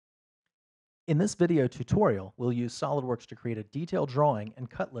In this video tutorial, we'll use SolidWorks to create a detailed drawing and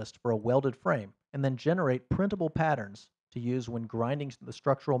cut list for a welded frame, and then generate printable patterns to use when grinding the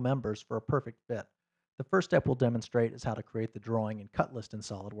structural members for a perfect fit. The first step we'll demonstrate is how to create the drawing and cut list in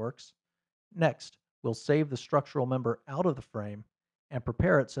SolidWorks. Next, we'll save the structural member out of the frame and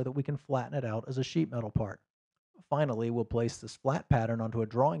prepare it so that we can flatten it out as a sheet metal part. Finally, we'll place this flat pattern onto a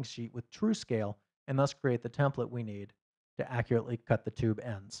drawing sheet with true scale and thus create the template we need to accurately cut the tube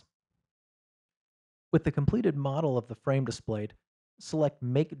ends. With the completed model of the frame displayed, select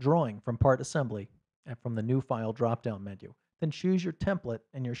Make Drawing from Part Assembly and from the New File drop-down menu. Then choose your template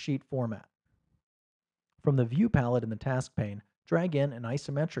and your sheet format. From the View palette in the task pane, drag in an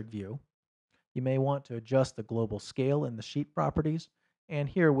isometric view. You may want to adjust the global scale in the sheet properties, and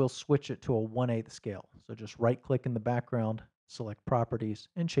here we'll switch it to a 1/8 scale. So just right-click in the background, select Properties,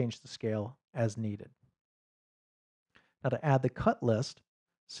 and change the scale as needed. Now to add the cut list,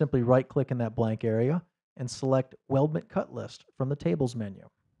 simply right-click in that blank area and select Weldment Cut List from the Tables menu.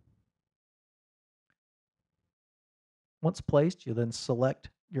 Once placed, you'll then select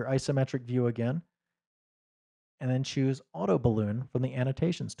your isometric view again, and then choose Auto Balloon from the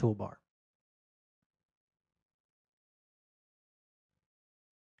Annotations toolbar.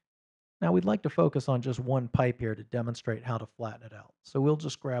 Now we'd like to focus on just one pipe here to demonstrate how to flatten it out. So we'll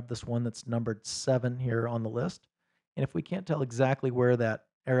just grab this one that's numbered 7 here on the list. And if we can't tell exactly where that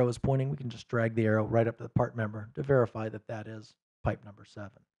arrow is pointing, we can just drag the arrow right up to the part member to verify that that is pipe number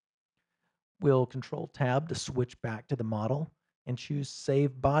 7. We'll Control Tab to switch back to the model and choose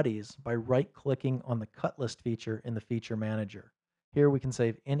Save Bodies by right-clicking on the Cut List feature in the Feature Manager. Here we can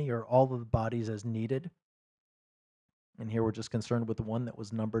save any or all of the bodies as needed. And here we're just concerned with the one that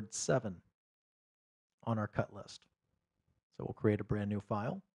was numbered 7 on our cut list. So we'll create a brand new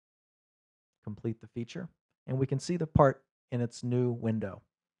file, complete the feature, and we can see the part in its new window.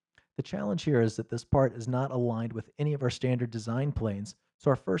 The challenge here is that this part is not aligned with any of our standard design planes,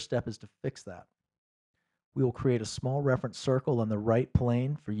 so our first step is to fix that. We will create a small reference circle on the right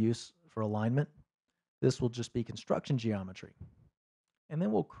plane for use for alignment. This will just be construction geometry. And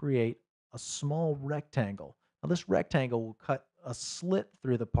then we'll create a small rectangle. Now this rectangle will cut a slit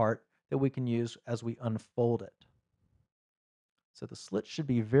through the part that we can use as we unfold it. So the slit should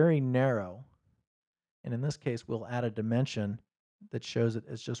be very narrow, and in this case we'll add a dimension that shows it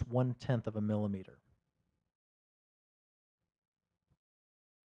as just 1/10 of a millimeter.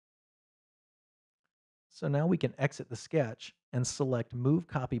 So now we can exit the sketch and select Move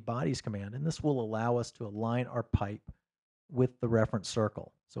Copy Bodies command, and this will allow us to align our pipe with the reference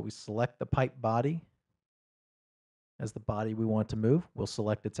circle. So we select the pipe body as the body we want to move. We'll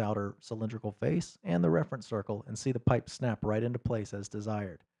select its outer cylindrical face and the reference circle and see the pipe snap right into place as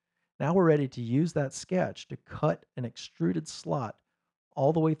desired. Now we're ready to use that sketch to cut an extruded slot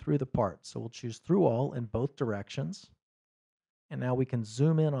all the way through the part. So we'll choose Through All in both directions. And now we can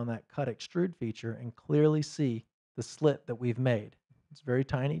zoom in on that Cut Extrude feature and clearly see the slit that we've made. It's very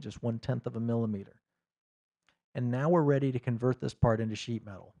tiny, just 1/10 of a millimeter. And now we're ready to convert this part into sheet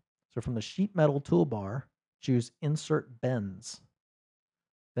metal. So from the sheet metal toolbar, choose Insert Bends.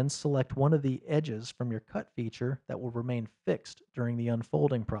 Then select one of the edges from your cut feature that will remain fixed during the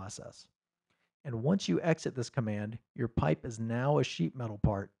unfolding process. And once you exit this command, your pipe is now a sheet metal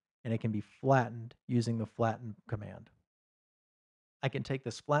part and it can be flattened using the Flatten command. I can take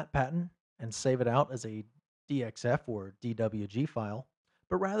this flat pattern and save it out as a DXF or DWG file,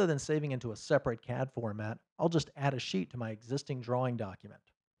 but rather than saving into a separate CAD format, I'll just add a sheet to my existing drawing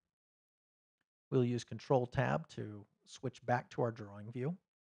document. We'll use Control Tab to switch back to our drawing view.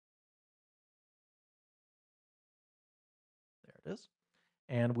 There it is.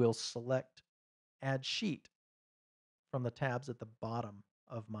 And we'll select Add Sheet from the tabs at the bottom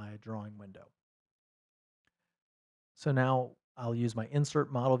of my drawing window. So now I'll use my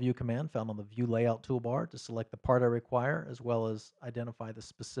Insert Model View command found on the View Layout toolbar to select the part I require, as well as identify the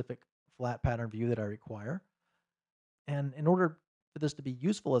specific flat pattern view that I require. And in order for this to be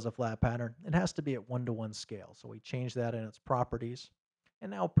useful as a flat pattern, it has to be at 1:1 scale. So we change that in its properties. And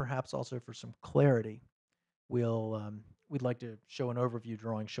now perhaps also for some clarity, we'd like to show an overview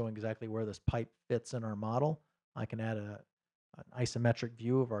drawing showing exactly where this pipe fits in our model. I can add an isometric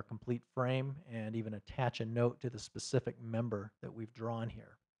view of our complete frame and even attach a note to the specific member that we've drawn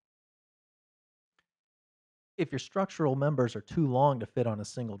here. If your structural members are too long to fit on a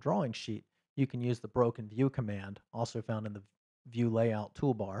single drawing sheet, you can use the Broken View command, also found in the View Layout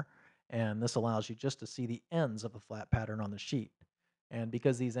toolbar, and this allows you just to see the ends of the flat pattern on the sheet. And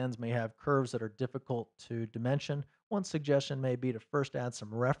because these ends may have curves that are difficult to dimension, one suggestion may be to first add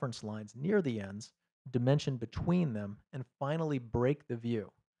some reference lines near the ends, dimension between them, and finally break the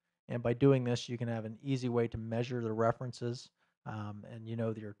view. And by doing this, you can have an easy way to measure the references, and you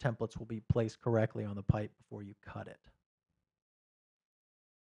know that your templates will be placed correctly on the pipe before you cut it.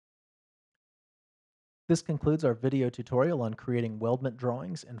 This concludes our video tutorial on creating weldment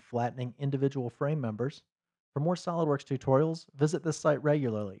drawings and flattening individual frame members. For more SolidWorks tutorials, visit this site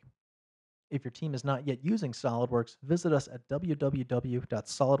regularly. If your team is not yet using SolidWorks, visit us at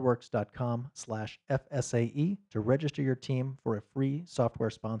www.solidworks.com/FSAE to register your team for a free software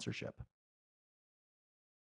sponsorship.